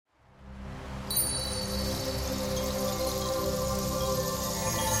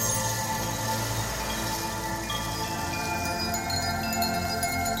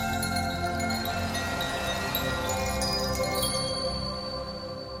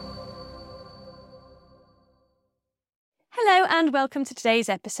and welcome to today's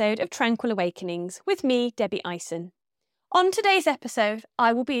episode of Tranquil Awakenings with me, Debbie Ison. On today's episode,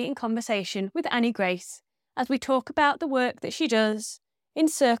 I will be in conversation with Annie Grace as we talk about the work that she does in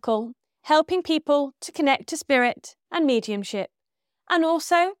Circle, helping people to connect to spirit and mediumship, and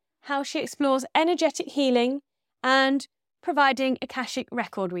also how she explores energetic healing and providing Akashic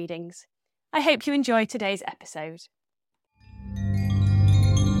Record Readings. I hope you enjoy today's episode.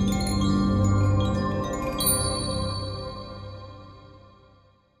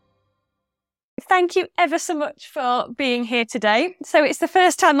 Thank you ever so much for being here today. So it's the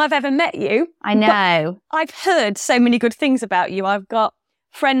first time I've ever met you. I know. I've heard so many good things about you. I've got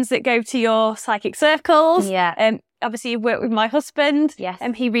friends that go to your psychic circles. Yeah. Obviously, you've worked with my husband. Yes.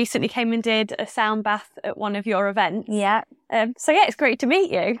 He recently came and did a sound bath at one of your events. Yeah. So it's great to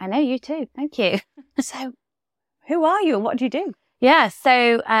meet you. I know, you too. Thank you. So who are you and what do you do? Yeah,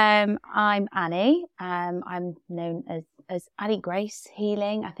 so I'm Annie. I'm known as Annie Grace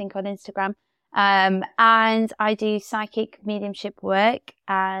Healing, I think, on Instagram. And I do psychic mediumship work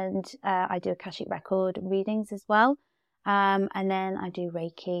and I do Akashic Record Readings as well. And then I do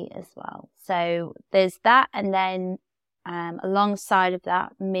Reiki as well. So there's that. And then alongside of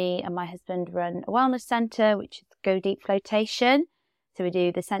that, me and my husband run a wellness centre, which is Go Deep Flotation. So we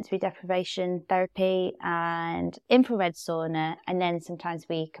do the sensory deprivation therapy and infrared sauna. And then sometimes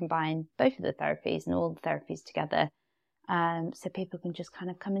we combine both of the therapies and all the therapies together. So people can just kind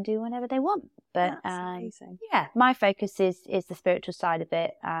of come and do whenever they want. But That's amazing. Yeah, my focus is the spiritual side of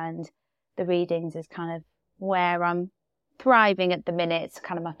it, and the readings is kind of where I'm thriving at the minute. It's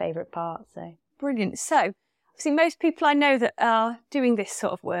kind of my favourite part. So Brilliant. So obviously most people I know that are doing this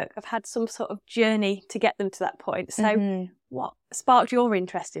sort of work have had some sort of journey to get them to that point. So what sparked your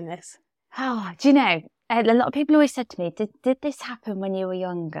interest in this? Oh, do you know, a lot of people always said to me, did this happen when you were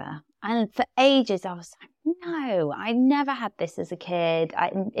younger? And for ages I was like, no, I never had this as a kid.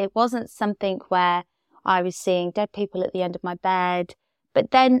 It wasn't something where I was seeing dead people at the end of my bed. But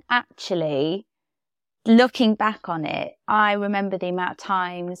then actually, looking back on it, I remember the amount of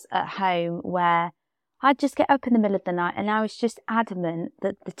times at home where I'd just get up in the middle of the night and I was just adamant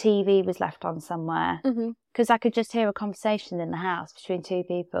that the TV was left on somewhere. Because I could just hear a conversation in the house between two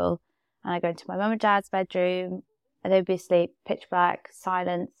people. And I'd go into my mum and dad's bedroom and they'd be asleep, pitch black,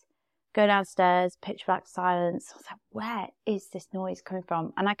 silence. Go downstairs, pitch black, silence. I was like, where is this noise coming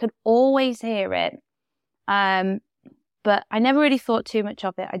from? And I could always hear it. But I never really thought too much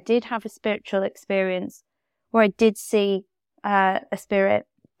of it. I did have a spiritual experience where I did see a spirit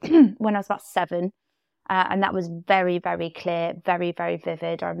when I was about 7. And that was very, very clear, very, very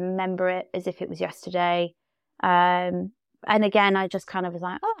vivid. I remember it as if it was yesterday. And again, I just kind of was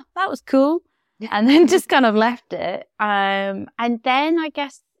like, oh, that was cool. And then just kind of left it. And then I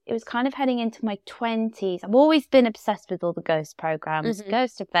guess it was kind of heading into my 20s. I've always been obsessed with all the ghost programs,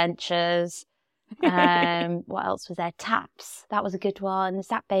 Ghost Adventures. What else was there? Taps. That was a good one.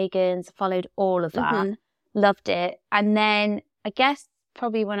 Zap Bagans. Followed all of that. Loved it. And then I guess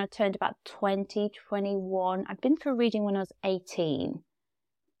probably when I turned about 20, 21, I'd been for a reading when I was 18.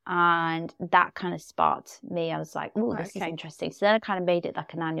 And that kind of sparked me. I was like, oh, this is interesting. So then I kind of made it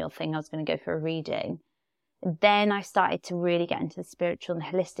like an annual thing. I was going to go for a reading. Then I started to really get into the spiritual and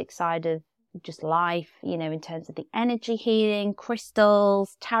holistic side of just life, you know, in terms of the energy healing,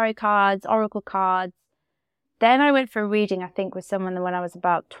 crystals, tarot cards, oracle cards. Then I went for a reading, I think, with someone when I was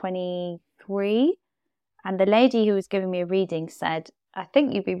about 23. And the lady who was giving me a reading said, I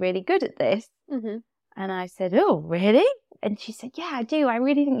think you'd be really good at this. And I said, oh, really? And she said, yeah, I do. I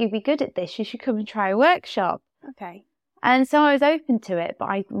really think you'd be good at this. You should come and try a workshop. Okay. And so I was open to it, but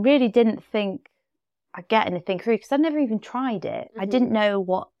I really didn't think I'd get anything through because I'd never even tried it. I didn't know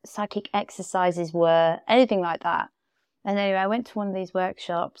what psychic exercises were, anything like that. And anyway, I went to one of these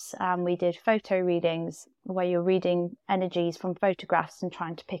workshops and we did photo readings where you're reading energies from photographs and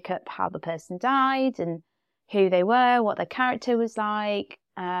trying to pick up how the person died and who they were, what their character was like,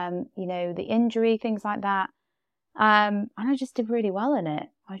 you know, the injury, things like that. And I just did really well in it.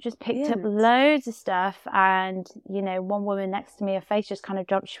 I just picked up loads of stuff and, you know, one woman next to me, her face just kind of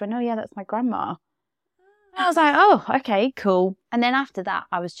dropped. She went, oh yeah, that's my grandma. I was like, oh, okay, cool. And then after that,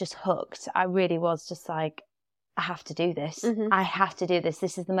 I was just hooked. I really was just like, I have to do this. I have to do this.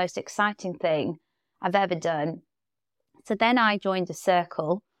 This is the most exciting thing I've ever done. So then I joined a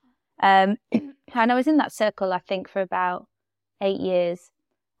circle. And I was in that circle, I think, for about 8 years.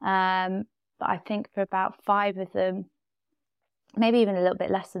 But I think for about 5 of them, maybe even a little bit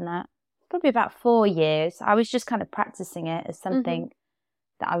less than that, probably about 4 years, I was just kind of practicing it as something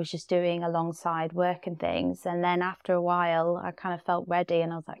that I was just doing alongside work and things. And then after a while, I kind of felt ready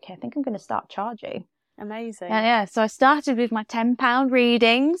and I was like, okay, I think I'm going to start charging. Amazing. Yeah. So I started with my £10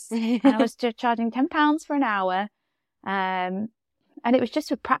 readings and I was just charging £10 for an hour. And it was just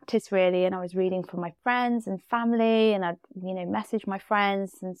for practice really. And I was reading for my friends and family, and I'd, message my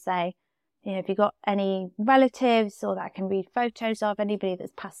friends and say, have you got any relatives or that I can read photos of, anybody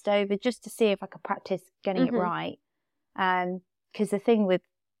that's passed over, just to see if I could practice getting it right. Because the thing with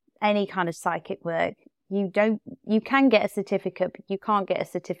any kind of psychic work, you can get a certificate, but you can't get a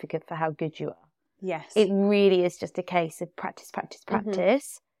certificate for how good you are. Yes. It really is just a case of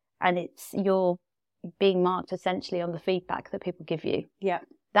practice. And you're being marked essentially on the feedback that people give you. Yeah.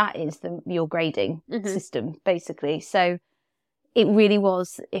 That is your grading system, basically. So it really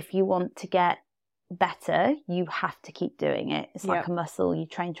was, if you want to get better, you have to keep doing it. It's like a muscle. You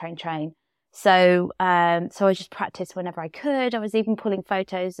train. So I just practiced whenever I could. I was even pulling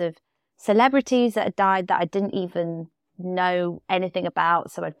photos of celebrities that had died that I didn't even know anything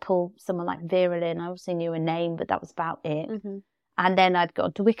about. So I'd pull someone like Vera Lynn. I obviously knew a name, but that was about it. And then I'd go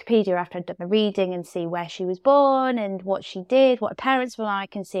to Wikipedia after I'd done the reading and see where she was born and what she did, what her parents were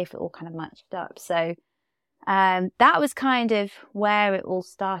like, and see if it all kind of matched up. So that was kind of where it all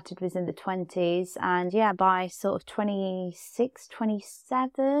started, was in the 20s. And yeah, by sort of 26,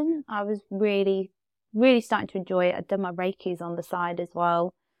 27, I was really, really starting to enjoy it. I'd done my Reikis on the side as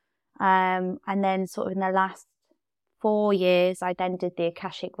well. And then sort of in the last 4 years, I then did the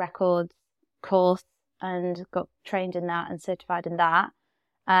Akashic Record course and got trained in that and certified in that.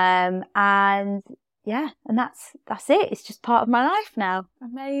 And that's it. It's just part of my life now.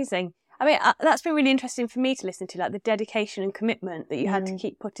 Amazing. I mean, that's been really interesting for me to listen to, like the dedication and commitment that you had to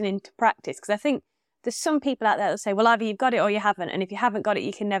keep putting into practice. Because I think there's some people out there that say, well, either you've got it or you haven't. And if you haven't got it,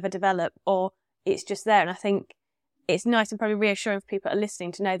 you can never develop, or it's just there. And I think it's nice and probably reassuring for people that are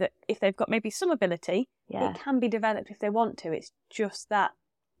listening to know that if they've got maybe some ability, it can be developed if they want to. It's just that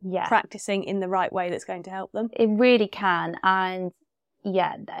practicing in the right way that's going to help them. It really can. And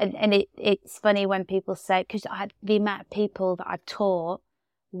it's funny when people say, because the amount of people that I've taught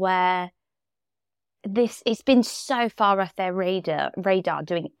where it's been so far off their radar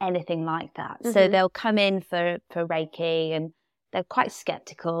doing anything like that. So they'll come in for Reiki and they're quite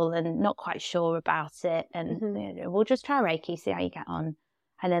skeptical and not quite sure about it. And we'll just try Reiki, see how you get on.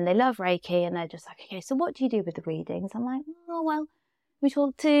 And then they love Reiki and they're just like, okay, so what do you do with the readings? I'm like, oh, well, we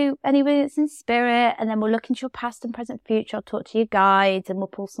talk to anybody that's in spirit, and then we'll look into your past and present future. I'll talk to your guides and we'll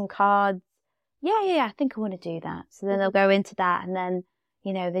pull some cards. Yeah, I think I want to do that. So then they'll go into that, and then,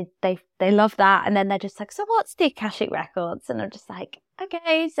 they love that. And then they're just like, so what's the Akashic Records? And I'm just like,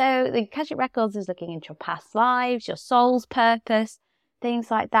 okay, so the Akashic Records is looking into your past lives, your soul's purpose, things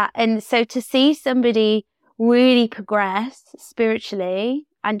like that. And so to see somebody really progress spiritually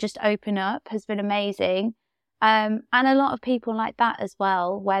and just open up has been amazing. And a lot of people like that as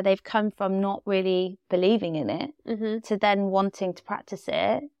well, where they've come from not really believing in it to then wanting to practice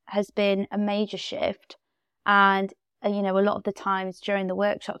it, has been a major shift. And, a lot of the times during the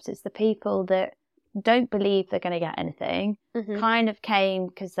workshops, it's the people that don't believe they're going to get anything, kind of came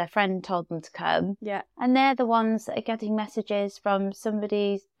because their friend told them to come. Yeah. And they're the ones that are getting messages from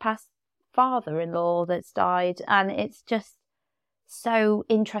somebody's past father-in-law that's died. And it's just so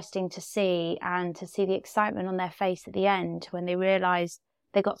interesting to see, and to see the excitement on their face at the end when they realise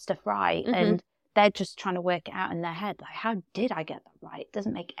they got stuff right, and they're just trying to work it out in their head, like, how did I get that right? It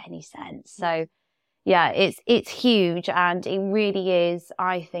doesn't make any sense. So yeah, it's huge, and it really is,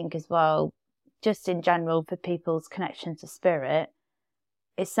 I think, as well, just in general, for people's connection to spirit,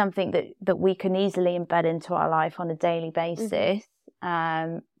 it's something that we can easily embed into our life on a daily basis.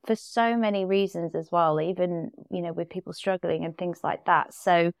 For so many reasons as well, even, with people struggling and things like that.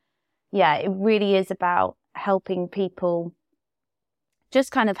 So yeah, it really is about helping people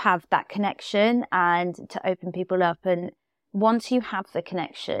just kind of have that connection and to open people up. And once you have the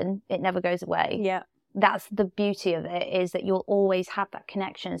connection, it never goes away. Yeah. That's the beauty of it, is that you'll always have that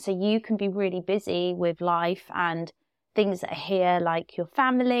connection. So you can be really busy with life and things that are here, like your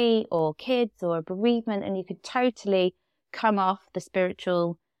family or kids or a bereavement, and you could totally come off the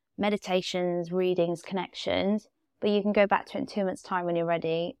spiritual meditations, readings, connections, but you can go back to it in 2 months' time when you're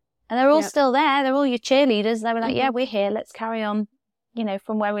ready. And they're all still there. They're all your cheerleaders. They were like, yeah, we're here. Let's carry on,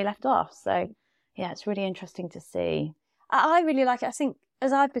 from where we left off. So yeah, it's really interesting to see. I really like it. I think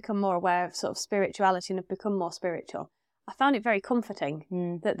as I've become more aware of sort of spirituality and have become more spiritual, I found it very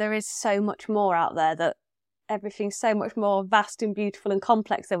comforting that there is so much more out there, that everything's so much more vast and beautiful and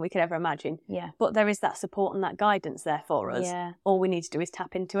complex than we could ever imagine. Yeah. But there is that support and that guidance there for us. Yeah. All we need to do is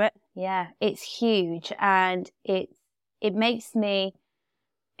tap into it. Yeah, it's huge. And it makes me,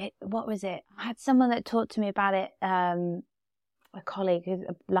 what was it? I had someone that talked to me about it, a colleague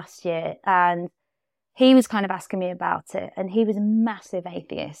last year, and he was kind of asking me about it, and he was a massive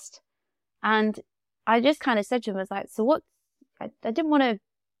atheist. And I just kind of said to him, I was like, so what? I didn't want to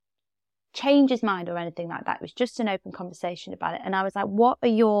change his mind or anything like that. It was just an open conversation about it. And I was like, what are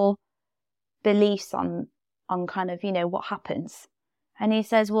your beliefs on kind of, you know, what happens? And he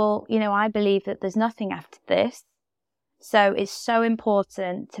says, well, you know, I believe that there's nothing after this. So it's so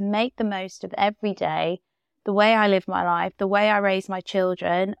important to make the most of every day, the way I live my life, the way I raise my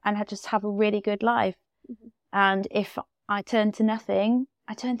children, and I just have a really good life. Mm-hmm. And if I turn to nothing,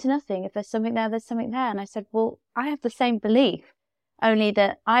 I turn to nothing. If there's something there, there's something there. And I said, well, I have the same belief, only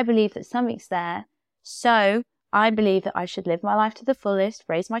that I believe that something's there. So I believe that I should live my life to the fullest,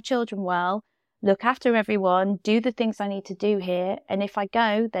 raise my children well, look after everyone, do the things I need to do here. And if I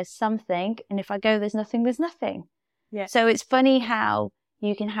go, there's something. And if I go, there's nothing, there's nothing. Yeah. So it's funny how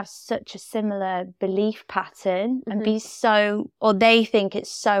you can have such a similar belief pattern and be so, or they think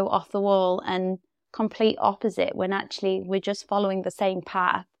it's so off the wall and complete opposite, when actually we're just following the same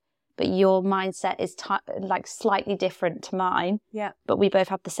path, but your mindset is like slightly different to mine. Yeah. But we both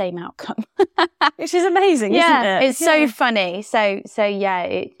have the same outcome. Which is amazing, isn't it? It's so funny. So yeah,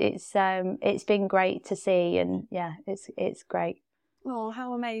 it's been great to see, and yeah, it's great. Oh,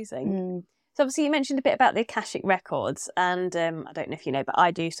 how amazing. So obviously you mentioned a bit about the Akashic Records, and I don't know if you know, but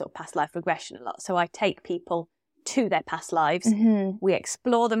I do sort of past life regression a lot. So I take people to their past lives. Mm-hmm. We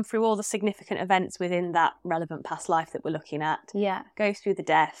explore them through all the significant events within that relevant past life that we're looking at. Yeah. Go through the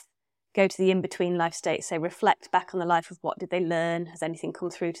death, go to the in-between life state. So reflect back on the life of what did they learn? Has anything come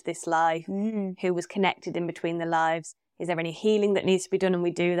through to this life? Who was connected in between the lives? Is there any healing that needs to be done? And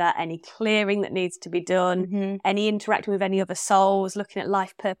we do that. Any clearing that needs to be done? Any interacting with any other souls? Looking at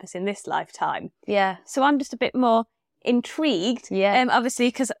life purpose in this lifetime? Yeah. So I'm just a bit more intrigued. Yeah. Obviously,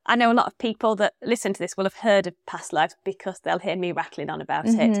 because I know a lot of people that listen to this will have heard of past lives because they'll hear me rattling on about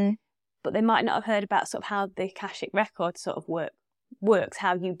it. But they might not have heard about sort of how the Akashic Record sort of works,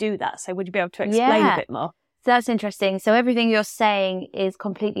 how you do that. So would you be able to explain a bit more? So that's interesting. So everything you're saying is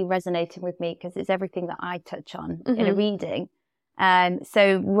completely resonating with me, because it's everything that I touch on in a reading.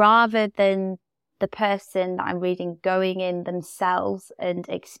 So rather than the person that I'm reading going in themselves and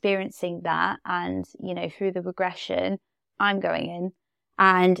experiencing that, and, you know, through the regression, I'm going in.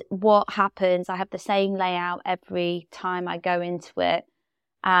 And what happens, I have the same layout every time I go into it.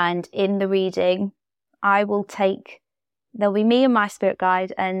 And in the reading, there'll be me and my spirit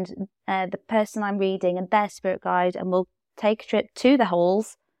guide, and the person I'm reading and their spirit guide, and we'll take a trip to the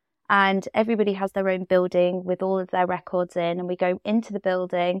halls, and everybody has their own building with all of their records in, and we go into the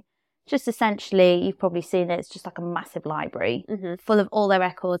building. Just essentially, you've probably seen it, it's just like a massive library full of all their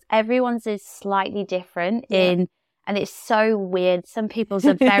records. Everyone's is slightly different and it's so weird. Some people's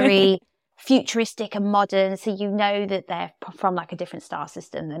are very futuristic and modern, so you know that they're from like a different star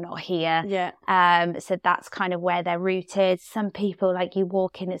system, they're not here. So that's kind of where they're rooted. Some people, like, you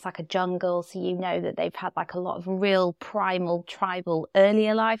walk in, it's like a jungle, so you know that they've had like a lot of real primal tribal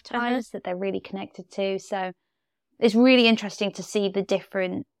earlier lifetimes that they're really connected to. So it's really interesting to see the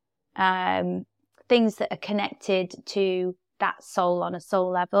different things that are connected to that soul on a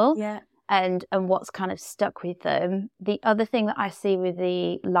soul level. And what's kind of stuck with them. The other thing that I see with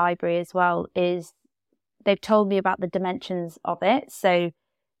the library as well is they've told me about the dimensions of it. So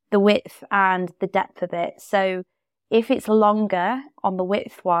the width and the depth of it. So if it's longer on the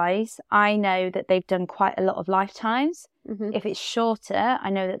width wise, I know that they've done quite a lot of lifetimes. If it's shorter, I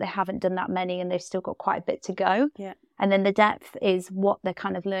know that they haven't done that many and they've still got quite a bit to go. And then the depth is what they're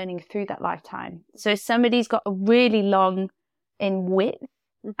kind of learning through that lifetime. So if somebody's got a really long in width,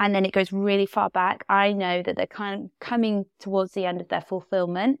 and then it goes really far back, I know that they're kind of coming towards the end of their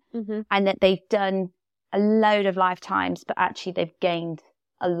fulfillment, and that they've done a load of lifetimes, but actually they've gained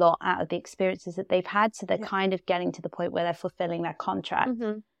a lot out of the experiences that they've had. So they're kind of getting to the point where they're fulfilling their contract.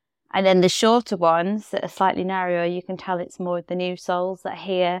 And then the shorter ones that are slightly narrower, you can tell it's more of the new souls that are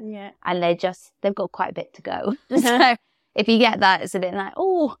here, and they've got quite a bit to go. So if you get that, it's a bit like,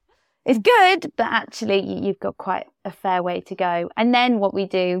 oh, it's good, but actually you've got quite a fair way to go. And then what we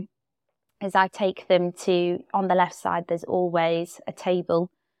do is I take them to, on the left side, there's always a table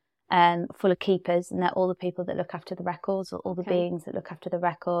full of keepers, and they're all the people that look after the records, or all the beings that look after the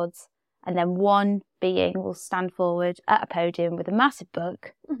records. And then one being will stand forward at a podium with a massive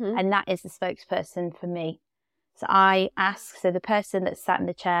book, and that is the spokesperson for me. So I ask, so the person that's sat in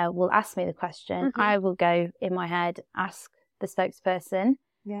the chair will ask me the question. I will go in my head, ask the spokesperson,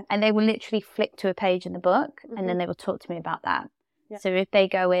 and they will literally flick to a page in the book, and then they will talk to me about that. So if they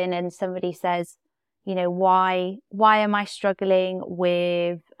go in and somebody says, you know, why am I struggling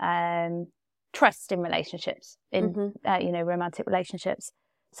with trust in relationships, in you know, romantic relationships?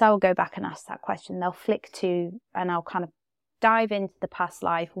 So I'll go back and ask that question. They'll flick to, and I'll kind of dive into the past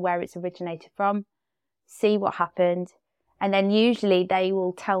life, where it's originated from, see what happened. And then usually they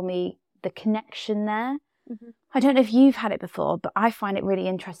will tell me the connection there. Mm-hmm. I don't know if you've had it before, but I find it really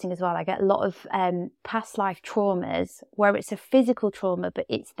interesting as well. I get a lot of past life traumas where it's a physical trauma, but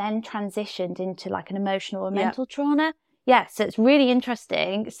it's then transitioned into like an emotional or mental trauma. Yeah, so it's really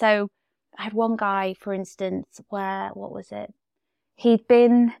interesting. So I had one guy, for instance, where, what was it? He'd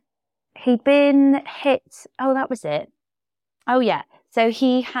been hit. Oh, that was it. Oh, yeah. So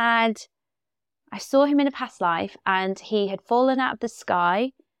I saw him in a past life, and he had fallen out of the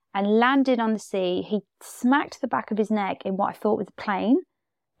sky and landed on the sea. He smacked the back of his neck in what I thought was a plane.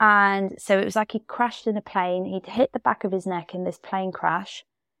 And so it was like he crashed in a plane. He'd hit the back of his neck in this plane crash,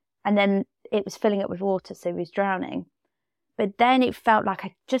 and then it was filling up with water, so he was drowning. But then it felt like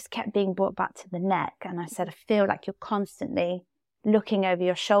I just kept being brought back to the neck. And I said, I feel like you're constantly looking over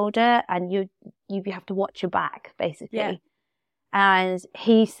your shoulder, and you have to watch your back, basically. Yeah. And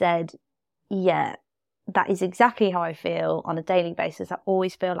he said, yeah, that is exactly how I feel on a daily basis. I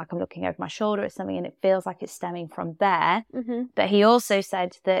always feel like I'm looking over my shoulder at something, and it feels like it's stemming from there. Mm-hmm. But he also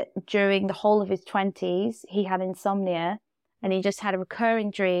said that during the whole of his 20s, he had insomnia, and he just had a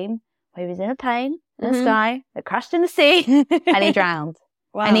recurring dream where he was in a plane in the sky that crashed in the sea and he drowned.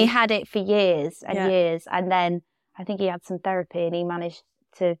 Wow. And he had it for years and years. And then I think he had some therapy, and he managed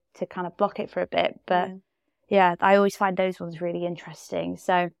to kind of block it for a bit. But yeah, I always find those ones really interesting.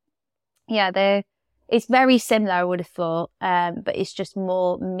 So yeah, it's very similar, I would have thought, but it's just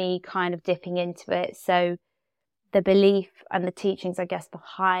more me kind of dipping into it. So the belief and the teachings, I guess,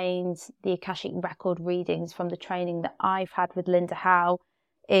 behind the Akashic Record Readings from the training that I've had with Linda Howe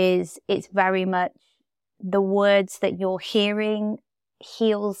is it's very much the words that you're hearing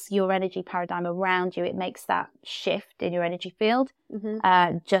heals your energy paradigm around you. It makes that shift in your energy field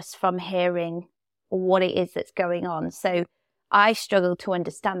just from hearing what it is that's going on. So I struggled to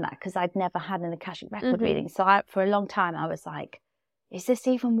understand that because I'd never had an Akashic Record reading. So for a long time, I was like, is this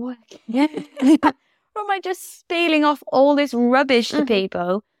even working? Or am I just spilling off all this rubbish to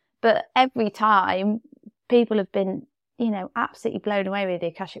people? But every time, people have been, absolutely blown away with the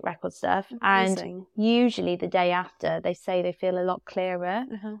Akashic Record stuff. Amazing. And usually the day after, they say they feel a lot clearer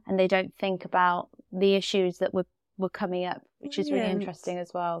and they don't think about the issues that were coming up, which is really interesting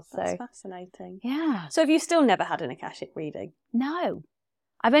as well. So that's fascinating. Yeah. So have you still never had an Akashic reading? No.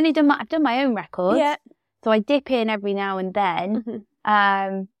 I've only done my own records. Yeah. So I dip in every now and then.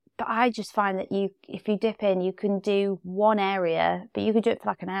 But I just find that if you dip in, you can do one area, but you could do it for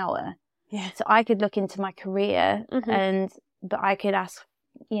like an hour. Yeah. So I could look into my career but I could ask,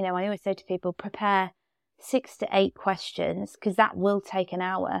 I always say to people, prepare 6 to 8 questions, because that will take an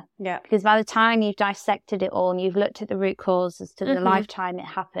hour. Yeah. Because by the time you've dissected it all and you've looked at the root cause as to the lifetime it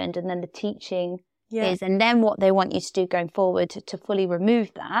happened, and then the teaching is, and then what they want you to do going forward to fully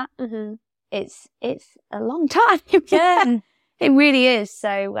remove that, it's a long time. Yeah. It really is.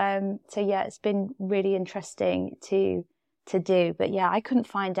 So yeah, it's been really interesting to do. But yeah, I couldn't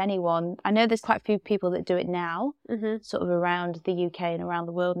find anyone. I know there's quite a few people that do it now, sort of around the UK and around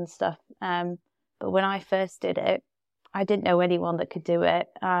the world and stuff. But when I first did it, I didn't know anyone that could do it.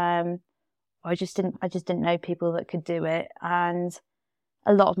 I just didn't know people that could do it. And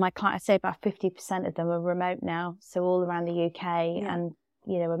a lot of my clients, I'd say about 50% of them are remote now. So all around the UK and,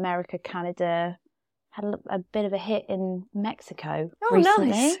 America, Canada. Had a bit of a hit in Mexico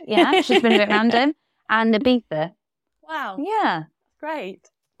recently. Nice. Yeah, it's just been a bit random. And Ibiza. Wow. Yeah. Great.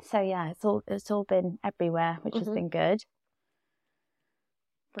 So yeah, it's all been everywhere, which has been good.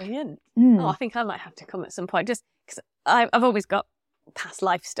 Brilliant. Oh, I think I might have to come at some point, just because I've always got past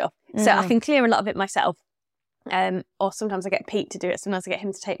life stuff. So I can clear a lot of it myself. Or sometimes I get Pete to do it. Sometimes I get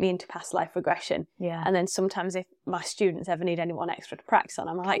him to take me into past life regression. Yeah. And then sometimes if my students ever need anyone extra to practice on,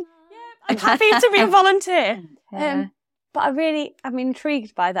 I'm like, I'm happy to be a volunteer. But I'm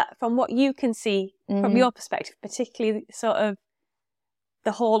intrigued by that from what you can see from your perspective, particularly sort of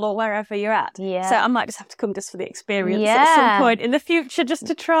the hall or wherever you're at. Yeah. So I might just have to come just for the experience at some point in the future, just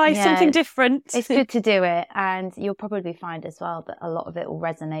to try something different. It's good to do it. And you'll probably find as well that a lot of it will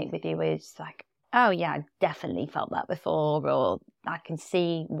resonate with you. It's like, oh yeah, I definitely felt that before, or I can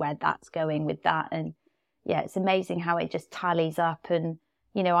see where that's going with that. And yeah, it's amazing how it just tallies up. And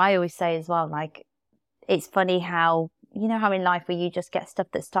I always say as well, like, it's funny how, how in life where you just get stuff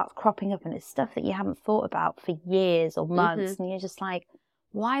that starts cropping up and it's stuff that you haven't thought about for years or months. And you're just like,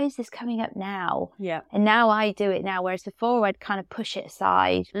 why is this coming up now? Yeah. And now I do it now, whereas before I'd kind of push it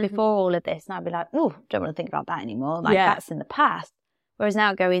aside before all of this. And I'd be like, oh, don't want to think about that anymore. Like that's in the past. Whereas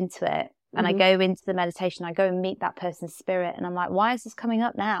now I go into it And I go into the meditation, I go and meet that person's spirit, and I'm like, why is this coming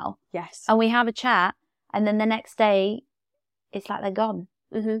up now? Yes. And we have a chat, and then the next day, it's like they're gone.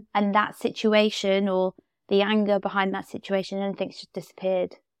 And that situation, or the anger behind that situation, anything's just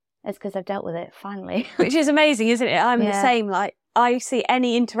disappeared. It's because I've dealt with it, finally. Which is amazing, isn't it? I'm the same. Like, I see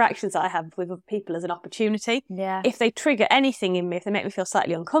any interactions that I have with other people as an opportunity. Yeah. If they trigger anything in me, if they make me feel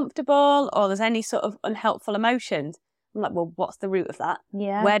slightly uncomfortable, or there's any sort of unhelpful emotions, I'm like, well, what's the root of that?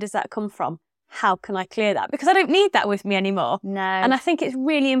 Yeah. Where does that come from? How can I clear that? Because I don't need that with me anymore. No. And I think it's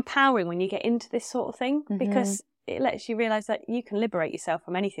really empowering when you get into this sort of thing, because it lets you realise that you can liberate yourself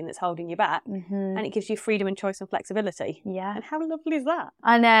from anything that's holding you back, and it gives you freedom and choice and flexibility. Yeah. And how lovely is that?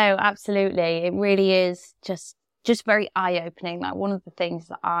 I know, absolutely. It really is just very eye-opening. Like, one of the things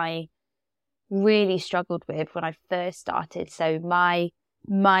that I really struggled with when I first started, so my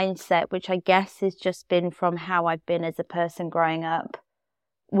mindset, which I guess has just been from how I've been as a person growing up,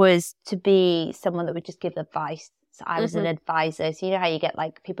 was to be someone that would just give advice. So I was an advisor. So you know how you get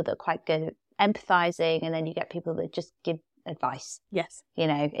like people that are quite good at empathizing, and then you get people that just give advice. Yes. You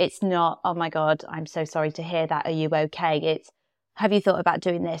know, it's not, oh my God, I'm so sorry to hear that. Are you okay? It's, have you thought about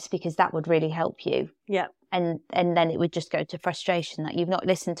doing this? Because that would really help you. Yeah. And then it would just go to frustration that you've not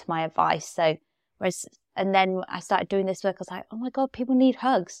listened to my advice. So and then I started doing this work. I was like, oh my God, people need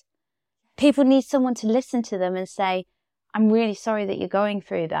hugs. People need someone to listen to them and say, I'm really sorry that you're going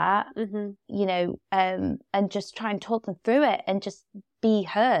through that, you know, and just try and talk them through it and just be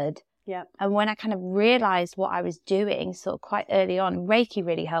heard. Yeah. And when I kind of realized what I was doing sort of quite early on, Reiki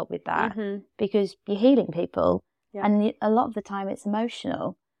really helped with that, because you're healing people, and a lot of the time it's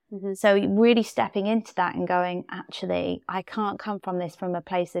emotional. So really stepping into that and going, actually, I can't come from this from a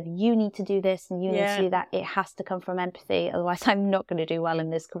place of you need to do this and you need to do that. It has to come from empathy. Otherwise, I'm not going to do well in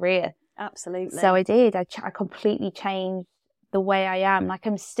this career. Absolutely. So I did. I completely changed the way I am. Like,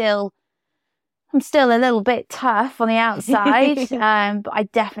 I'm still a little bit tough on the outside, but I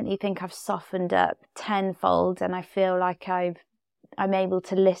definitely think I've softened up tenfold, and I feel like I'm able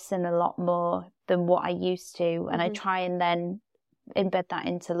to listen a lot more than what I used to, and I try and then embed that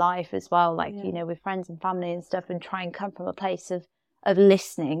into life as well, like you know, with friends and family and stuff, and try and come from a place of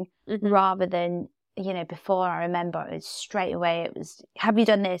listening rather than, you know, before I remember it was straight away it was, have you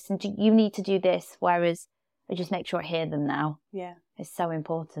done this, and you need to do this, whereas I just make sure I hear them now. Yeah, it's so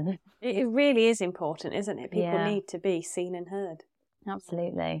important. It really is important, isn't it? People need to be seen and heard.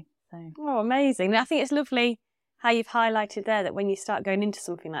 Absolutely. So. Oh, amazing. I think it's lovely how you've highlighted there that when you start going into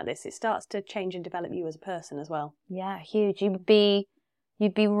something like this, it starts to change and develop you as a person as well. Yeah, huge. You'd be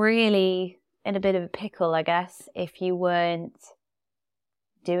really in a bit of a pickle, I guess, if you weren't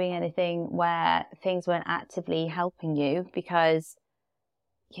doing anything where things weren't actively helping you, because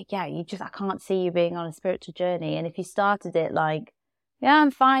I can't see you being on a spiritual journey. And if you started it like, yeah, I'm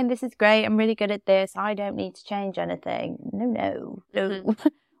fine, this is great, I'm really good at this, I don't need to change anything. No.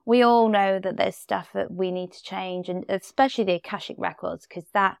 We all know that there's stuff that we need to change, and especially the Akashic Records, because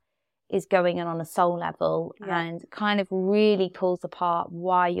that is going on a soul level and kind of really pulls apart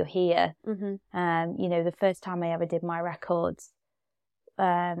why you're here. You know, the first time I ever did my records,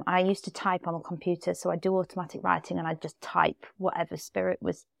 I used to type on a computer, so I do automatic writing and I just type whatever spirit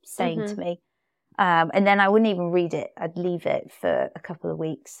was saying to me. And then I wouldn't even read it. I'd leave it for a couple of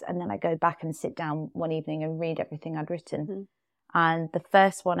weeks, and then I'd go back and sit down one evening and read everything I'd written. And the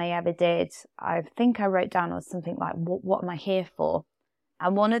first one I ever did, I think I wrote down was something like, what am I here for?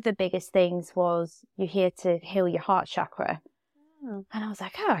 And one of the biggest things was, you're here to heal your heart chakra. And I was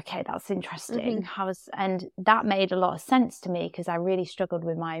like, oh, okay, that's interesting. And that made a lot of sense to me, because I really struggled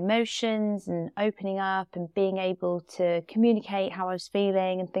with my emotions and opening up and being able to communicate how I was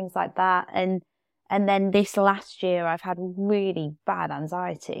feeling and things like that. And then this last year, I've had really bad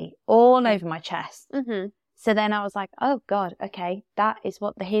anxiety all over my chest. So then I was like, oh God, okay, that is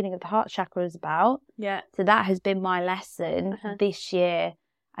what the healing of the heart chakra is about. Yeah. So that has been my lesson this year,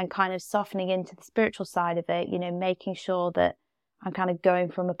 and kind of softening into the spiritual side of it, you know, making sure that I'm kind of going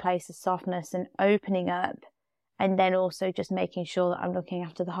from a place of softness and opening up, and then also just making sure that I'm looking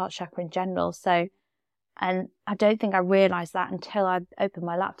after the heart chakra in general. So, and I don't think I realised that until I opened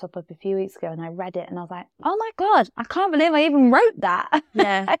my laptop up a few weeks ago and I read it, and I was like, oh my God, I can't believe I even wrote that.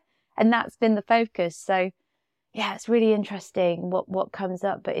 Yeah. And that's been the focus. So yeah, it's really interesting what comes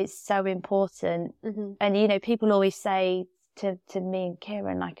up, but it's so important. And, you know, people always say to me and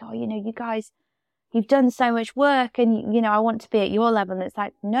Kieran, like, oh, you know, you guys, you've done so much work and, you know, I want to be at your level. And it's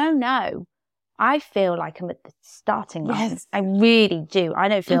like, no, I feel like I'm at the starting line. Yes. I really do. I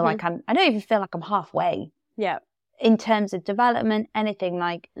don't feel like I don't even feel like I'm halfway. Yeah. in terms of development, anything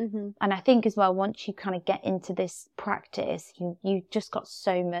like, and I think as well, once you kind of get into this practice, you just got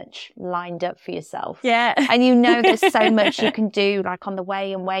so much lined up for yourself. Yeah. And you know, there's so much you can do like on the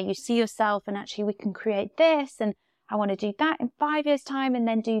way, and where you see yourself, and actually we can create this, and I want to do that in 5 years time, and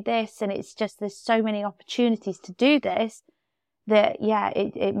then do this. And it's just, there's so many opportunities to do this that,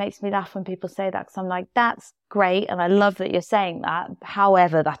 it makes me laugh when people say that, because I'm like, that's great. And I love that you're saying that.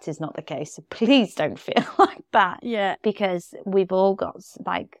 However, that is not the case. So please don't feel like that. Yeah. Because we've all got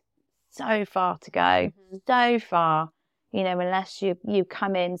like so far to go, so far, you know, unless you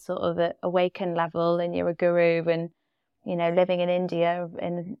come in sort of at awakened level and you're a guru and, you know, living in India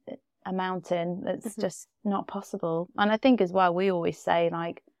in a mountain, that's just not possible. And I think as well, we always say,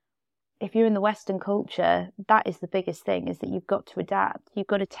 like, if you're in the Western culture, that is the biggest thing, is that you've got to adapt. You've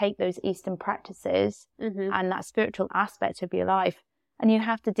got to take those Eastern practices and that spiritual aspect of your life, and you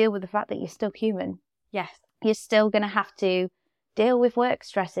have to deal with the fact that you're still human. Yes. You're still going to have to deal with work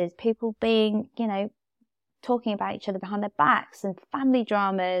stresses, people being, you know, talking about each other behind their backs, and family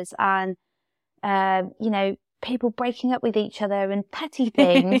dramas, and, you know, people breaking up with each other and petty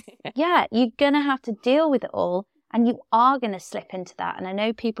things. Yeah, you're going to have to deal with it all. And you are going to slip into that. And I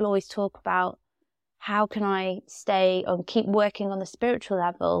know people always talk about, how can I stay and keep working on the spiritual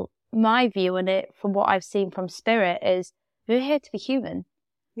level? My view on it, from what I've seen from spirit, is you're here to be human.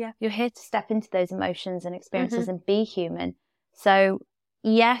 Yeah. You're here to step into those emotions and experiences and be human. So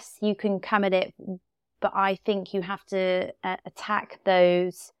yes, you can come at it, but I think you have to attack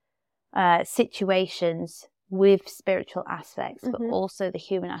those situations with spiritual aspects, but also the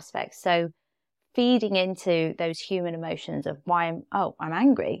human aspects. So feeding into those human emotions of I'm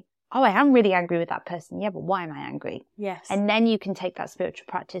angry. Oh, I am really angry with that person. Yeah, but why am I angry? Yes. And then you can take that spiritual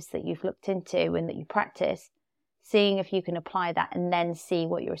practice that you've looked into and that you practice, seeing if you can apply that, and then see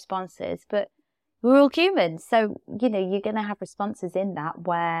what your response is. But we're all human. So, you know, you're going to have responses in that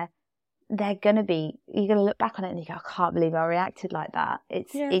where you're going to look back on it and you go, I can't believe I reacted like that.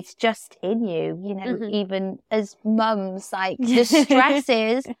 It's just in you, you know, even as mums, like the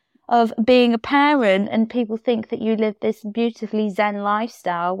stresses of being a parent, and people think that you live this beautifully Zen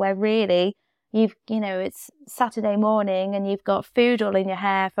lifestyle where really it's Saturday morning and you've got food all in your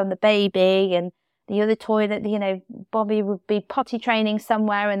hair from the baby, and the other toilet, you know, Bobby would be potty training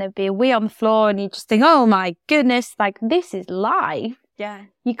somewhere and there'd be a wee on the floor, and you just think, oh my goodness, like, this is life. Yeah.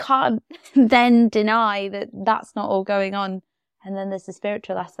 You can't then deny that that's not all going on. And then there's the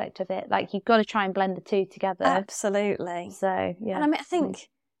spiritual aspect of it. Like, you've got to try and blend the two together. Absolutely. So, yeah. And I mean, I think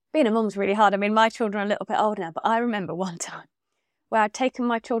being a mum's really hard. I mean, my children are a little bit older now, but I remember one time where I'd taken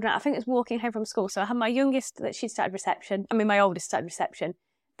my children, I think it was walking home from school. So I had my youngest that she'd started reception. I mean, my oldest started reception.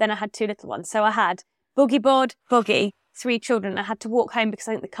 Then I had two little ones. So I had boogie board, buggy, 3 children. I had to walk home because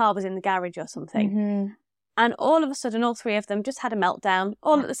I think the car was in the garage or something. And all of a sudden, all 3 of them just had a meltdown,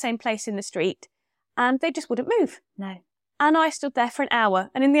 all at the same place in the street. And they just wouldn't move. No. And I stood there for an hour.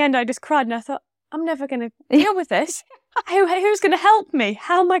 And in the end, I just cried. And I thought, I'm never going to deal with this. Who's going to help me?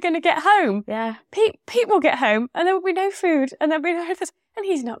 How am I going to get home? Yeah. Pete will get home and there will be no food and there'll be no this. And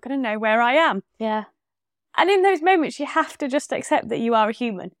he's not going to know where I am. Yeah. And in those moments, you have to just accept that you are a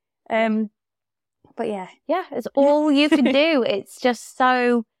human. But yeah. Yeah, it's all you can do. It's just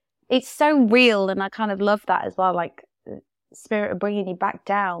it's so real. And I kind of love that as well. Like, spirit of bringing you back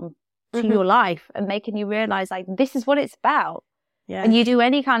down to your life and making you realize, like, this is what it's about. Yeah. And you do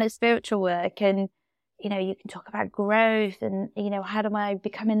any kind of spiritual work, and, you know, you can talk about growth and, you know, how do I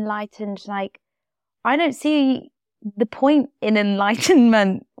become enlightened? Like, I don't see the point in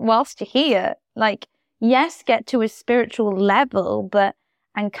enlightenment whilst you're here. Like, yes, get to a spiritual level,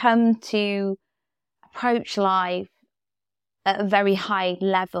 and come to approach life at a very high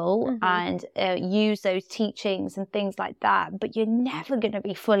level and use those teachings and things like that. But you're never going to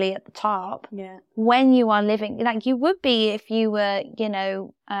be fully at the top when you are living, like you would be if you were, you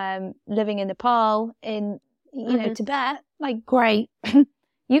know, living in Nepal, in, you know, Tibet. Like, great.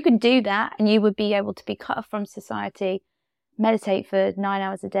 You can do that and you would be able to be cut off from society, meditate for 9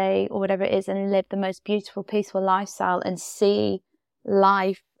 hours a day or whatever it is, and live the most beautiful, peaceful lifestyle and see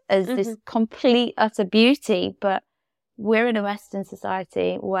life as this complete, utter beauty. But we're in a Western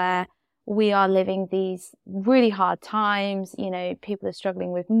society where we are living these really hard times. You know, people are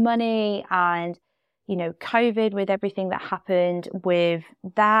struggling with money and, you know, COVID, with everything that happened with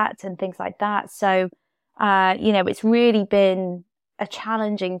that and things like that. So, you know, it's really been a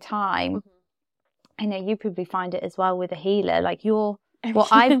challenging time. I know you probably find it as well with a healer. Like, what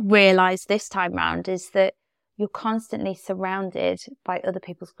I've realized this time round is that you're constantly surrounded by other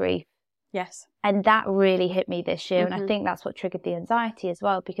people's grief. Yes. And that really hit me this year. And I think that's what triggered the anxiety as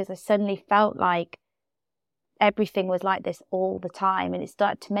well, because I suddenly felt like everything was like this all the time. And it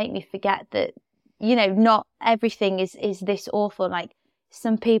started to make me forget that, you know, not everything is this awful. Like,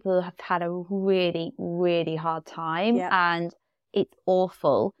 some people have had a really, really hard time and it's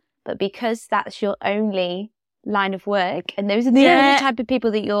awful. But because that's your only line of work, and those are the only type of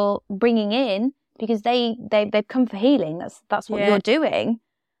people that you're bringing in, because they've come for healing. That's what you're doing.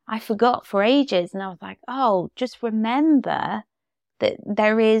 I forgot for ages, and I was like, oh, just remember that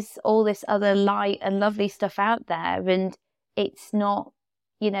there is all this other light and lovely stuff out there, and it's not,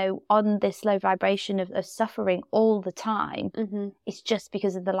 you know, on this low vibration of suffering all the time. Mm-hmm. It's just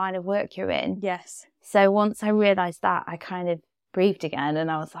because of the line of work you're in. Yes. So once I realised that, I kind of breathed again, and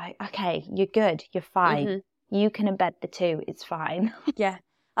I was like, okay, you're good, you're fine. Mm-hmm. You can embed the two, it's fine. Yeah.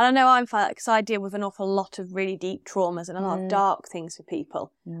 And I know I'm fine, because I deal with an awful lot of really deep traumas and a lot of dark things for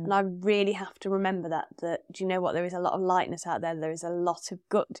people. And I really have to remember that, do you know what, there is a lot of lightness out there. There is a lot of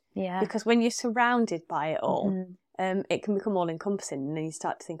good. Yeah. Because when you're surrounded by it all, it can become all encompassing, and then you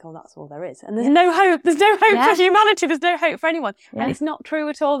start to think, oh, that's all there is. And there's no hope. There's no hope for humanity. There's no hope for anyone. Yeah. And it's not true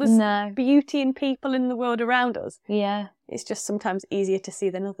at all. There's beauty in people in the world around us. Yeah. It's just sometimes easier to see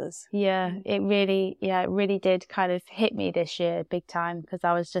than others. Yeah, it really did kind of hit me this year big time, because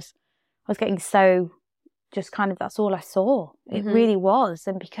I was getting so, just kind of, that's all I saw. It really was.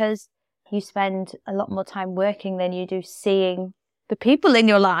 And because you spend a lot more time working than you do seeing the people in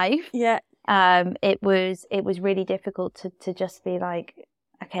your life. Yeah. It was really difficult to just be like,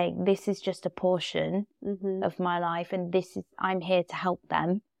 okay, this is just a portion of my life, and I'm here to help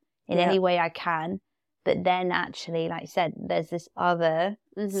them in any way I can. But then actually, like I said, there's this other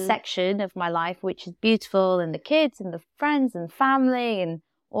section of my life which is beautiful, and the kids and the friends and family and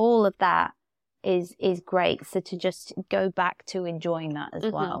all of that is great. So to just go back to enjoying that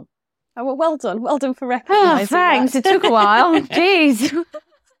as well. Oh, well done for recognising thanks. that. It took a while. Jeez.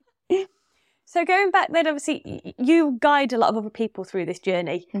 So going back then, obviously, you guide a lot of other people through this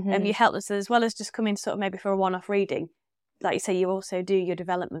journey, and you help them, so as well as just coming sort of maybe for a one-off reading, like you say, you also do your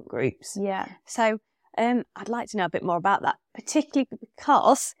development groups. Yeah. So I'd like to know a bit more about that, particularly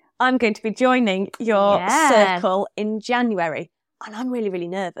because I'm going to be joining your circle in January, and I'm really, really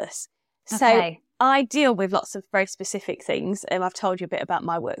nervous. Okay. So I deal with lots of very specific things. I've told you a bit about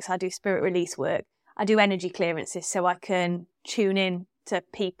my work. So I do spirit release work. I do energy clearances, so I can tune in to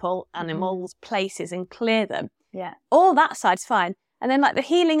people, animals, places, and clear them. Yeah. All that side's fine. And then like the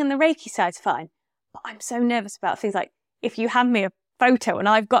healing and the Reiki side's fine. But I'm so nervous about things like, if you hand me a photo and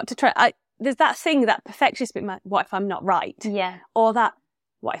I've got to try, there's that thing, that perfectionist bit, what if I'm not right? Yeah. Or that,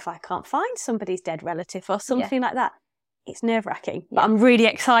 what if I can't find somebody's dead relative or something like that? It's nerve-wracking. But I'm really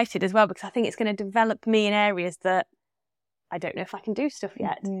excited as well, because I think it's going to develop me in areas that I don't know if I can do stuff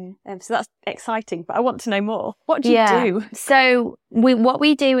yet. So that's exciting, but I want to know more. What do you do? So what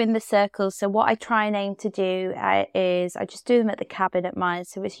we do in the circles, so what I try and aim to do is I just do them at the cabin at mine.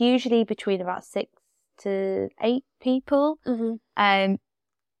 So it's usually between about 6 to 8 people. I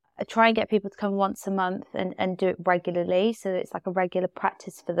try and get people to come once a month and do it regularly. So it's like a regular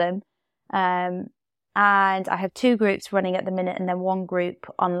practice for them. And I have 2 groups running at the minute, and then 1 group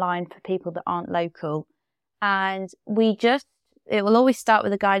online for people that aren't local. And it will always start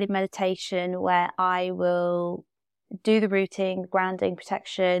with a guided meditation where I will do the routing, grounding,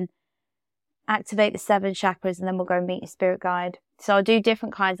 protection, activate the 7 chakras, and then we'll go and meet a spirit guide. So I'll do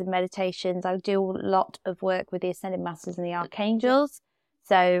different kinds of meditations. I'll do a lot of work with the Ascended Masters and the Archangels.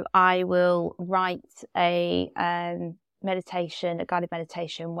 So I will write a meditation, a guided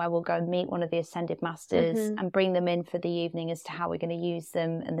meditation, where we'll go and meet one of the Ascended Masters and bring them in for the evening as to how we're going to use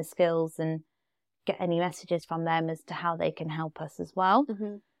them and the skills, and get any messages from them as to how they can help us as well.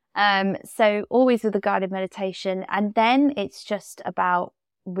 So always with a guided meditation, and then it's just about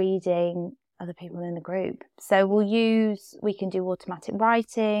reading other people in the group. So we can do automatic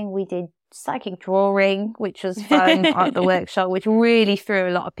writing. We did psychic drawing, which was fun at the workshop, which really threw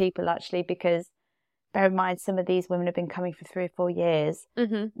a lot of people actually, because bear in mind, some of these women have been coming for 3 or 4 years.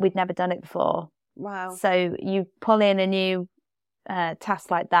 We'd never done it before. Wow. So you pull in a new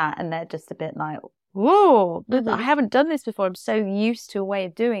task like that, and they're just a bit like, whoa, I haven't done this before. I'm so used to a way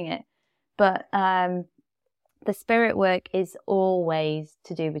of doing it. But the spirit work is always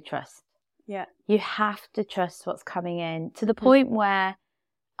to do with trust. Yeah. You have to trust what's coming in, to the point where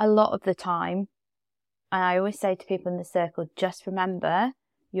a lot of the time, and I always say to people in the circle, just remember,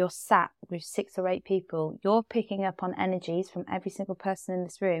 you're sat with 6 or 8 people. You're picking up on energies from every single person in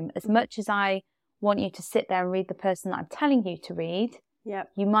this room. As much as I want you to sit there and read the person that I'm telling you to read,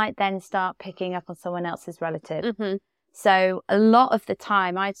 you might then start picking up on someone else's relative. So a lot of the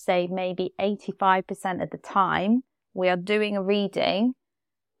time, I'd say maybe 85% of the time, we are doing a reading,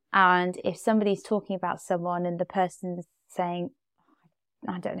 And if somebody's talking about someone and the person's saying,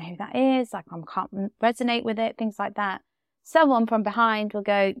 I don't know who that is, like I can't resonate with it, things like that, someone from behind will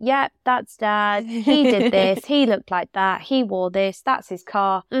go, yeah, that's Dad. He did this. He looked like that. He wore this. That's his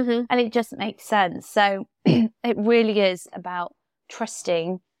car. And it just makes sense. So it really is about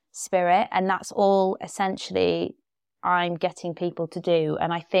trusting spirit. And that's all essentially I'm getting people to do.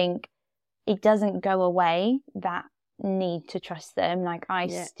 And I think it doesn't go away, that need to trust them. Like I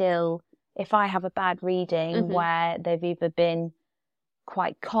still, if I have a bad reading where they've either been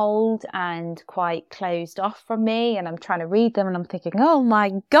quite cold and quite closed off from me, and I'm trying to read them and I'm thinking, oh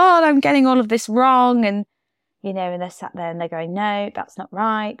my God, I'm getting all of this wrong, and you know, and they're sat there and they're going, no, that's not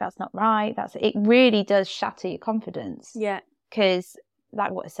right, it really does shatter your confidence. Because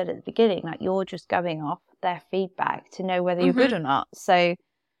like what I said at the beginning, like you're just going off their feedback to know whether you're good or not. So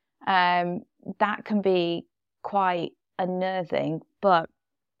that can be quite unnerving, but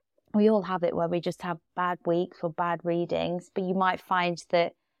we all have it where we just have bad weeks or bad readings, but you might find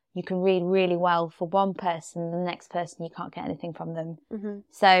that you can read really well for one person and the next person you can't get anything from them.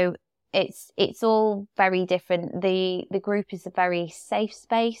 So it's all very different. The group is a very safe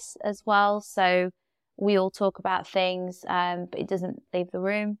space as well, so we all talk about things, but it doesn't leave the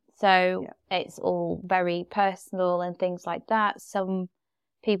room. So it's all very personal and things like that. Some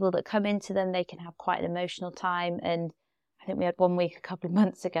people that come into them, they can have quite an emotional time, and I think we had one week a couple of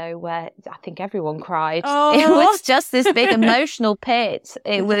months ago where I think everyone cried. It was just this big emotional pit.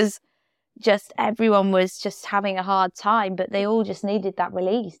 It was just, everyone was just having a hard time, but they all just needed that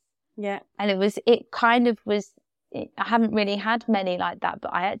release. And I haven't really had many like that,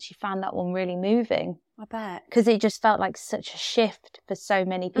 but I actually found that one really moving. I bet. Because it just felt like such a shift for so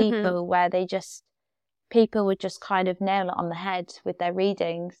many people where people would just kind of nail it on the head with their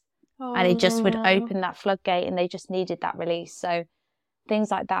readings. And it just would open that floodgate, and they just needed that release. So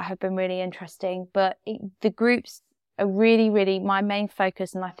things like that have been really interesting. But the groups are really, really my main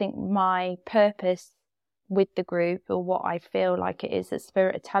focus. And I think my purpose with the group, or what I feel like it is that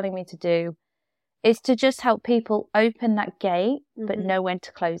Spirit are telling me to do, is to just help people open that gate, but know when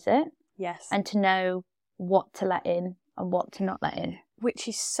to close it. And to know what to let in and what to not let in. Which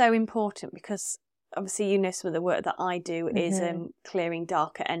is so important, because obviously, you know, some of the work that I do is clearing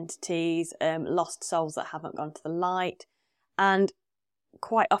darker entities, lost souls that haven't gone to the light. And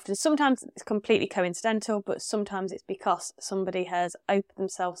quite often, sometimes it's completely coincidental, but sometimes it's because somebody has opened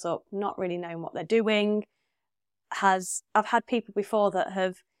themselves up, not really knowing what they're doing. I've had people before that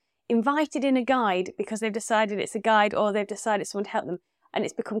have invited in a guide because they've decided it's a guide, or they've decided someone to help them, and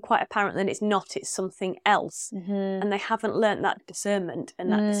it's become quite apparent that it's not, it's something else. And they haven't learnt that discernment and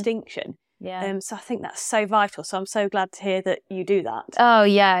that distinction. So I think that's so vital. So I'm so glad to hear that you do that. Oh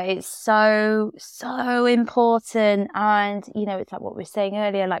yeah, it's so important. And you know, it's like what we were saying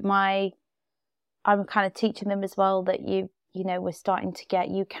earlier, like I'm kind of teaching them as well that you know,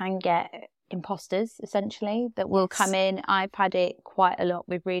 you can get imposters essentially that will come in. I've had it quite a lot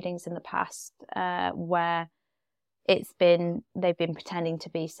with readings in the past, where they've been pretending to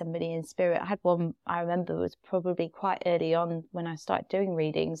be somebody in spirit. I had one I remember was probably quite early on when I started doing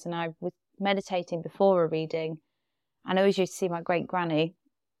readings, and I was meditating before a reading, and I always used to see my great granny,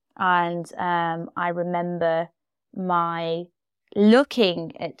 and I remember my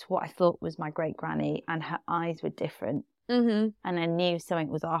looking at what I thought was my great granny, and her eyes were different, and I knew something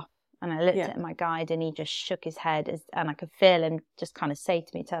was off. And I looked at my guide, and he just shook his head, and I could feel him just kind of say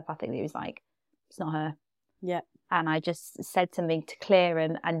to me telepathically, he was like, it's not her. And I just said something to clear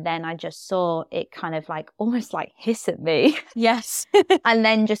him, and then I just saw it kind of like almost like hiss at me. And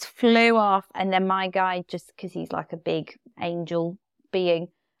then just flew off. And then my guy, just because he's like a big angel being,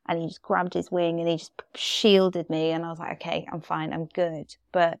 and he just grabbed his wing and he just shielded me. And I was like, okay, I'm fine, I'm good.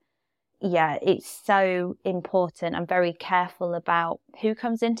 But yeah, it's so important. I'm very careful about who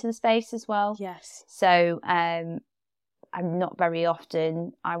comes into the space as well. So I'm not very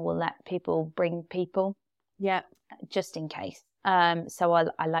often, I will let people bring people. Just in case. So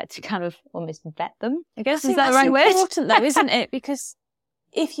I like to kind of almost vet them, I guess. Is that the right word? It's important though, isn't it? Because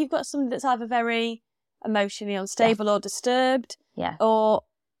if you've got somebody that's either very emotionally unstable or disturbed, or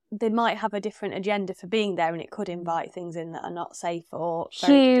they might have a different agenda for being there, and it could invite things in that are not safe or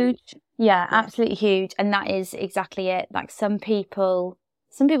huge. Absolutely huge. And that is exactly it. Like some people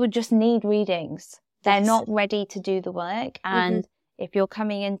just need readings. They're not ready to do the work, and if you're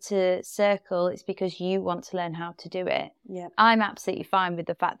coming into circle, it's because you want to learn how to do it. I'm absolutely fine with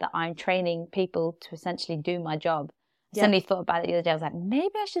the fact that I'm training people to essentially do my job. I suddenly thought about it the other day. I was like,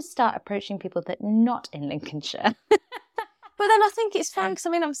 maybe I should start approaching people that are not in Lincolnshire. But then I think it's fun, because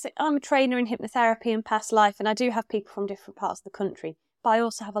I mean, I'm a trainer in hypnotherapy and past life, and I do have people from different parts of the country. but I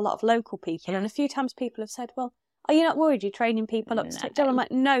also have a lot of local people. And a few times people have said, well, are you not worried you're training people up to take job? I'm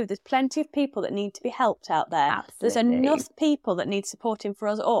like, no, there's plenty of people that need to be helped out there. Absolutely. There's enough people that need supporting for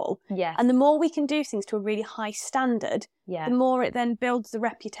us all. Yes. And the more we can do things to a really high standard, the more it then builds the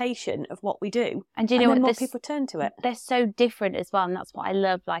reputation of what we do. And do you know what? The more people turn to it. They're so different as well. And that's what I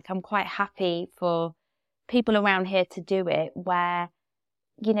love. Like, I'm quite happy for people around here to do it where,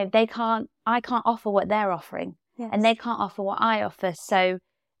 you know, I can't offer what they're offering. Yes. And they can't offer what I offer. So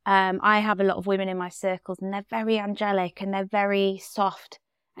I have a lot of women in my circles, and they're very angelic and they're very soft,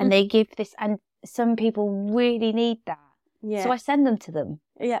 and they give this, and some people really need that. Yeah. So I send them to them.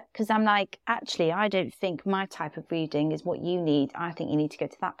 Yeah. Because I'm like, actually, I don't think my type of reading is what you need. I think you need to go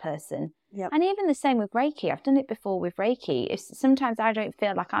to that person. Yep. And even the same with Reiki. I've done it before with Reiki. If sometimes I don't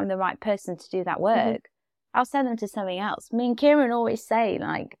feel like I'm the right person to do that work, I'll send them to something else. Me and Kieran always say,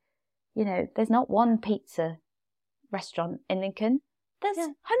 like, you know, there's not one pizza restaurant in Lincoln. There's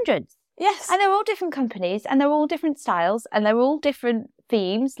hundreds. Yes. And they're all different companies, and they're all different styles, and they're all different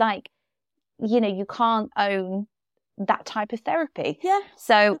themes. Like, you know, you can't own that type of therapy. Yeah.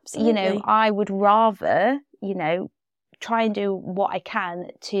 So, absolutely. You know, I would rather, you know, try and do what I can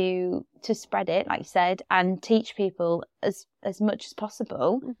to spread it, like you said, and teach people as much as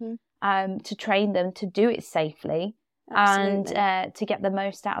possible, to train them to do it safely. Absolutely. And to get the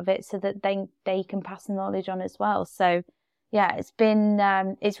most out of it so that they can pass the knowledge on as well. So, yeah, it's been,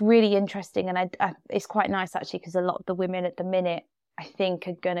 it's really interesting. And it's quite nice, actually, because a lot of the women at the minute, I think,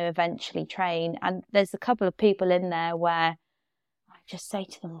 are going to eventually train. And there's a couple of people in there where I just say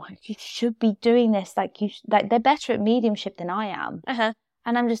to them, like, you should be doing this. Like, they're better at mediumship than I am.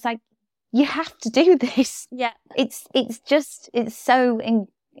 And I'm just like, you have to do this. Yeah. It's so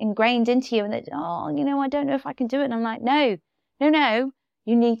ingrained into you. And that, oh, you know, I don't know if I can do it. And I'm like, no,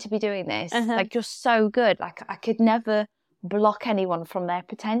 you need to be doing this. Like, you're so good. Like, I could never block anyone from their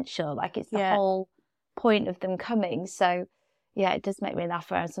potential. Like, it's the whole point of them coming. So yeah, it does make me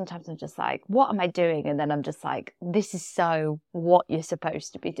laugh. And sometimes I'm just like, what am I doing? And then I'm just like, this is so what you're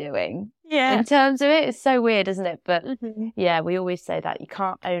supposed to be doing. Yeah. In terms of it, it's so weird, isn't it? But yeah, we always say that you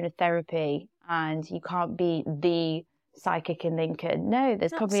can't own a therapy and you can't be the psychic in Lincoln. No,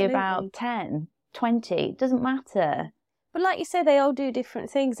 there's probably about 10, 20. It doesn't matter. But like you say, they all do different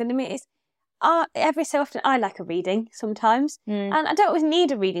things. And I mean, it's every so often I like a reading sometimes. And I don't always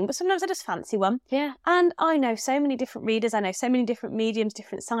need a reading, but sometimes I just fancy one. Yeah. And I know so many different readers. I know so many different mediums,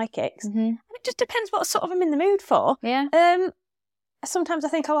 different psychics. And it just depends what sort of I'm in the mood for. Yeah. Sometimes I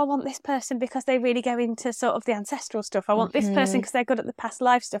think, I want this person because they really go into sort of the ancestral stuff. I want this person because they're good at the past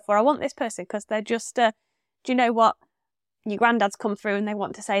life stuff. Or I want this person because they're just, do you know what? Your granddad's come through and they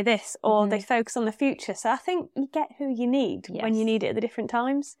want to say this, or they focus on the future. So I think you get who you need when you need it at the different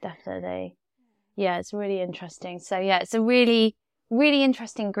times. Definitely. Yeah, it's really interesting. So yeah, it's a really, really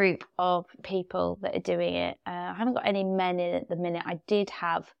interesting group of people that are doing it. I haven't got any men in at the minute. I did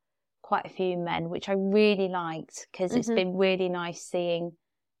have quite a few men, which I really liked, because it's been really nice seeing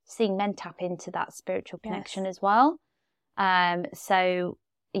men tap into that spiritual connection as well. So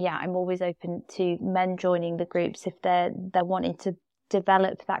yeah, I'm always open to men joining the groups if they're wanting to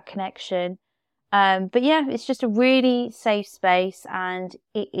develop that connection. But yeah, it's just a really safe space, and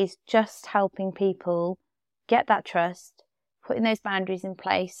it is just helping people get that trust, putting those boundaries in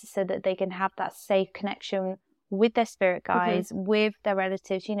place so that they can have that safe connection with their spirit guides, with their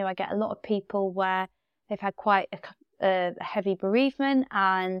relatives. You know, I get a lot of people where they've had quite a heavy bereavement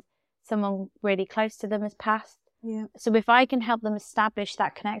and someone really close to them has passed. Yeah. So if I can help them establish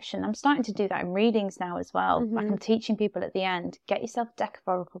that connection, I'm starting to do that in readings now as well. Like, I'm teaching people at the end, get yourself a deck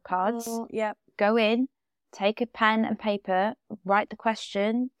of oracle cards. Go in, take a pen and paper, write the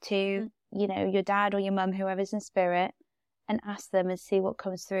question to, you know, your dad or your mum, whoever's in spirit, and ask them and see what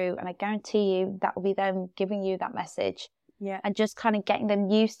comes through. And I guarantee you that will be them giving you that message. Yeah. And just kind of getting them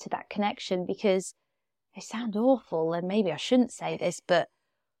used to that connection, because they sound awful, and maybe I shouldn't say this, but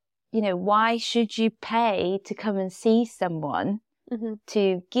you know, why should you pay to come and see someone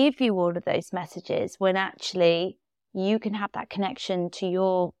to give you all of those messages when actually you can have that connection to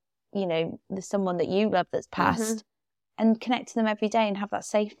your, you know, the someone that you love that's passed and connect to them every day and have that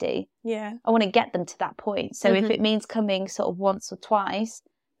safety? Yeah. I want to get them to that point. So if it means coming sort of once or twice,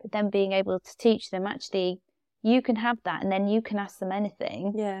 but then being able to teach them, actually, you can have that and then you can ask them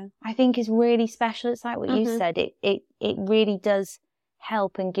anything. Yeah. I think is really special. It's like what you said. It really does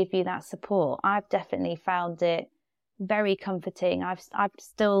help and give you that support. I've definitely found it very comforting. I've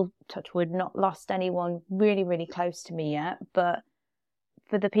still, touch wood, not lost anyone really, really close to me yet, but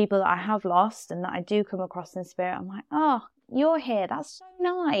for the people that I have lost and that I do come across in spirit, I'm like, oh, you're here. That's so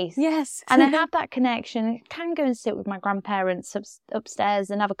nice. Yes. And I have that connection. I can go and sit with my grandparents upstairs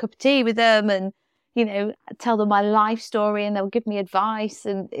and have a cup of tea with them and, you know, tell them my life story and they'll give me advice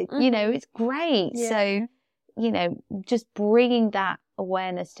and, you know, it's great. Yeah. So, you know, just bringing that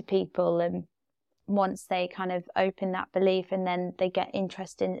awareness to people, and once they kind of open that belief and then they get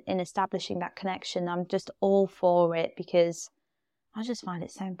interested in establishing that connection, I'm just all for it, because I just find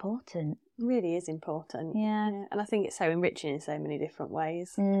it so important. It really is important. Yeah. And I think it's so enriching in so many different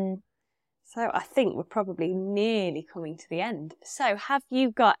ways. Mm. So I think we're probably nearly coming to the end. So have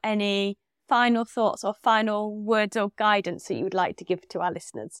you got any final thoughts or final words or guidance that you would like to give to our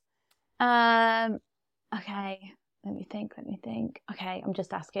listeners? Okay. Let me think. Okay, I'm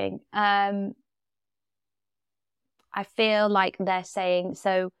just asking. I feel like they're saying,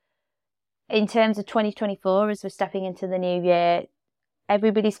 so in terms of 2024, as we're stepping into the new year,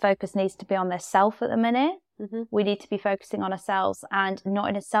 everybody's focus needs to be on their self at the minute. Mm-hmm. We need to be focusing on ourselves, and not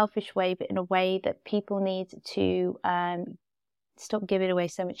in a selfish way, but in a way that people need to stop giving away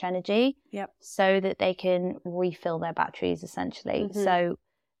so much energy. Yep. So that they can refill their batteries, essentially. Mm-hmm. So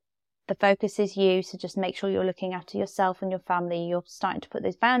the focus is you. So just make sure you're looking after yourself and your family. You're starting to put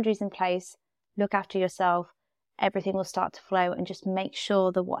those boundaries in place. Look after yourself. Everything will start to flow, and just make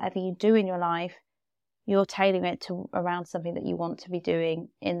sure that whatever you do in your life, you're tailoring it to around something that you want to be doing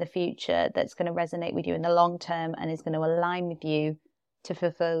in the future, that's going to resonate with you in the long term and is going to align with you to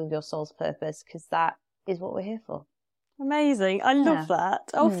fulfill your soul's purpose, because that is what we're here for. Amazing. I love that.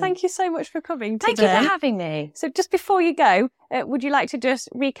 Oh, thank you so much for coming today. Thank you for having me. So just before you go, would you like to just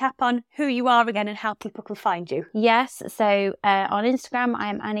recap on who you are again and how people can find you? Yes. So on Instagram,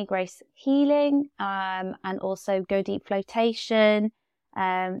 I am Annie Grace Healing, and also Go Deep Flotation.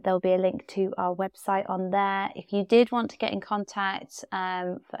 There'll be a link to our website on there. If you did want to get in contact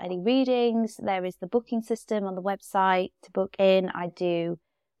for any readings, there is the booking system on the website to book in. I do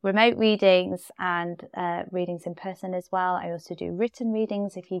remote readings and readings in person as well. I also do written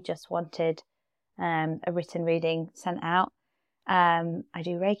readings if you just wanted a written reading sent out. I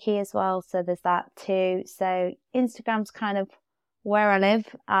do Reiki as well, so there's that too. So Instagram's kind of where I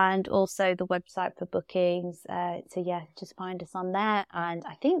live, and also the website for bookings. So yeah, just find us on there. And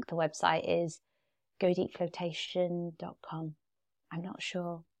I think the website is godeepflotation.com. I'm not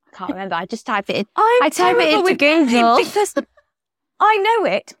sure. I can't remember. I just type it in. I type it into Google. Because I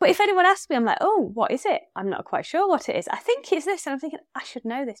know it, but if anyone asks me, I'm like, oh, what is it? I'm not quite sure what it is. I think it's this, and I'm thinking, I should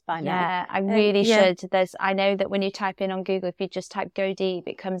know this by now. Yeah, I really should. I know that when you type in on Google, if you just type Go Deep,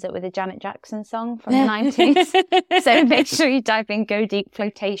 it comes up with a Janet Jackson song from the 90s. So make sure you type in Go Deep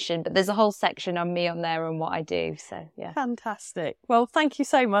Flotation. But there's a whole section on me on there and what I do. So yeah. Fantastic. Well, thank you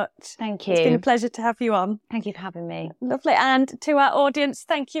so much. Thank you. It's been a pleasure to have you on. Thank you for having me. Lovely. And to our audience,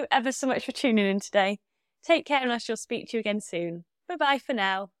 thank you ever so much for tuning in today. Take care, and I shall speak to you again soon. Bye-bye for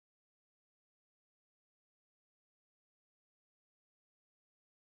now.